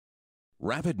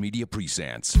Rapid Media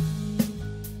presents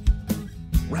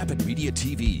Rapid Media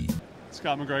TV.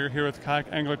 Scott McGregor here with Kayak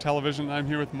Angler Television. I'm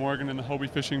here with Morgan in the Hobie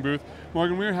fishing booth.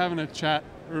 Morgan, we were having a chat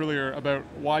earlier about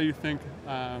why you think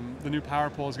the new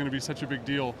power pole is going to be such a big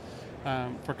deal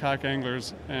for kayak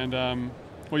anglers. And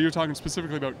well, you were talking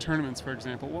specifically about tournaments, for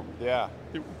example.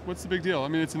 What's the big deal? I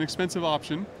mean, it's an expensive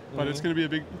option, but it's going to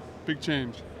be a big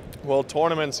change. Well,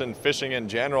 tournaments and fishing in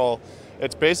general,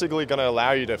 it's basically going to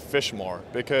allow you to fish more,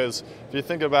 because if you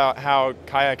think about how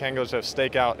kayak anglers have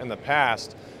stakeout in the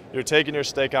past, you're taking your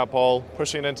stakeout pole,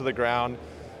 pushing it into the ground,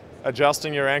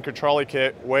 adjusting your anchor trolley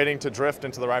kit, waiting to drift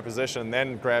into the right position,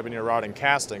 then grabbing your rod and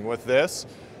casting. With this,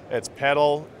 it's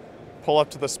pedal, pull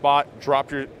up to the spot,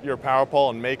 drop your power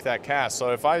pole and make that cast.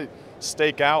 So if I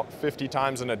stake out 50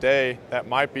 times in a day, that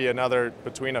might be another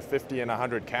between a 50 and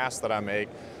 100 casts that I make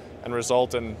and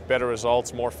result in better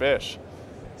results, more fish.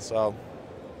 So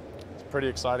it's a pretty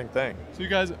exciting thing. So you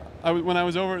guys, when I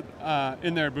was over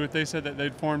in their booth, they said that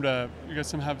they'd formed you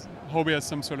guys Hobie has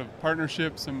some sort of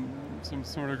partnership, some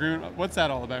sort of agreement. What's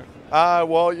that all about?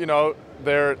 Well, you know,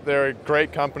 they're a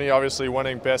great company, obviously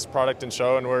winning Best Product and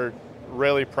Show, and we're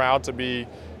really proud to be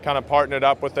kind of partnered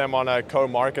up with them on a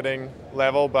co-marketing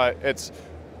level, but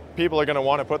people are going to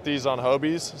want to put these on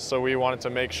Hobies, so we wanted to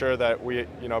make sure that we,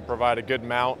 provide a good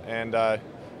mount and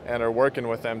are working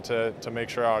with them to make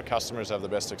sure our customers have the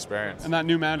best experience. And that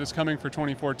new mount is coming for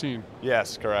 2014.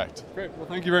 Yes, correct. Great. Well,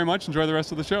 thank you very much. Enjoy the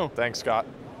rest of the show. Thanks, Scott.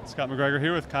 Scott McGregor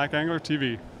here with Kayak Angler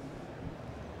TV.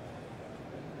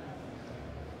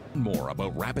 More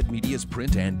about Rapid Media's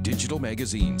print and digital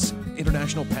magazines,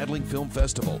 International Paddling Film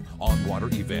Festival, on-water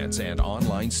events, and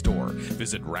online store.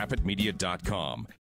 Visit rapidmedia.com.